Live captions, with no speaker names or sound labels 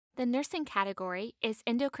The nursing category is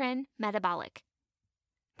endocrine metabolic.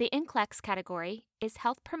 The NCLEX category is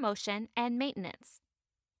health promotion and maintenance.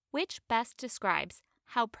 Which best describes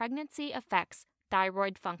how pregnancy affects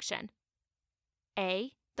thyroid function?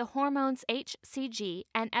 A. The hormones HCG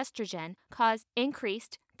and estrogen cause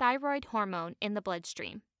increased thyroid hormone in the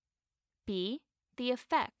bloodstream. B. The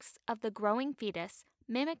effects of the growing fetus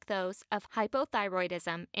mimic those of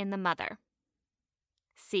hypothyroidism in the mother.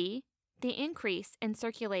 C. The increase in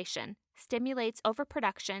circulation stimulates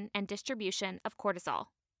overproduction and distribution of cortisol.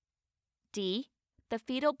 D. The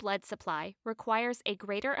fetal blood supply requires a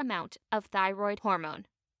greater amount of thyroid hormone.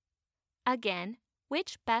 Again,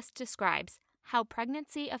 which best describes how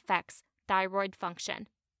pregnancy affects thyroid function?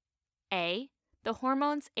 A. The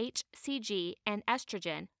hormones HCG and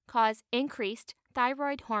estrogen cause increased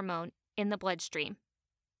thyroid hormone in the bloodstream.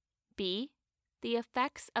 B. The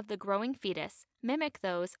effects of the growing fetus mimic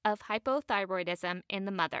those of hypothyroidism in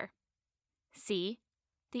the mother. C.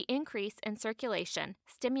 The increase in circulation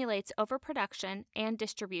stimulates overproduction and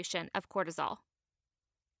distribution of cortisol.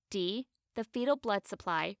 D. The fetal blood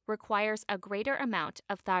supply requires a greater amount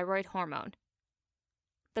of thyroid hormone.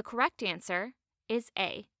 The correct answer is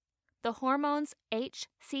A. The hormones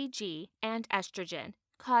HCG and estrogen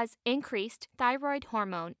cause increased thyroid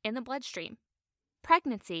hormone in the bloodstream.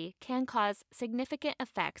 Pregnancy can cause significant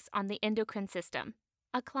effects on the endocrine system.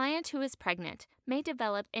 A client who is pregnant may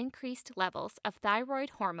develop increased levels of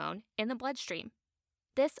thyroid hormone in the bloodstream.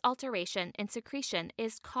 This alteration in secretion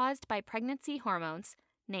is caused by pregnancy hormones,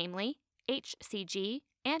 namely HCG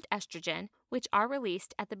and estrogen, which are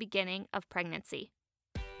released at the beginning of pregnancy.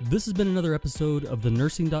 This has been another episode of the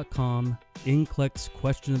Nursing.com NCLEX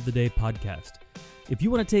Question of the Day podcast. If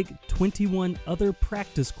you want to take 21 other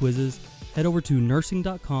practice quizzes, head over to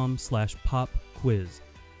nursing.com/popquiz.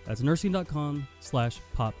 That's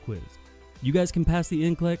nursing.com/popquiz. You guys can pass the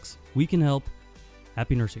NCLEX. We can help.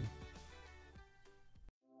 Happy nursing.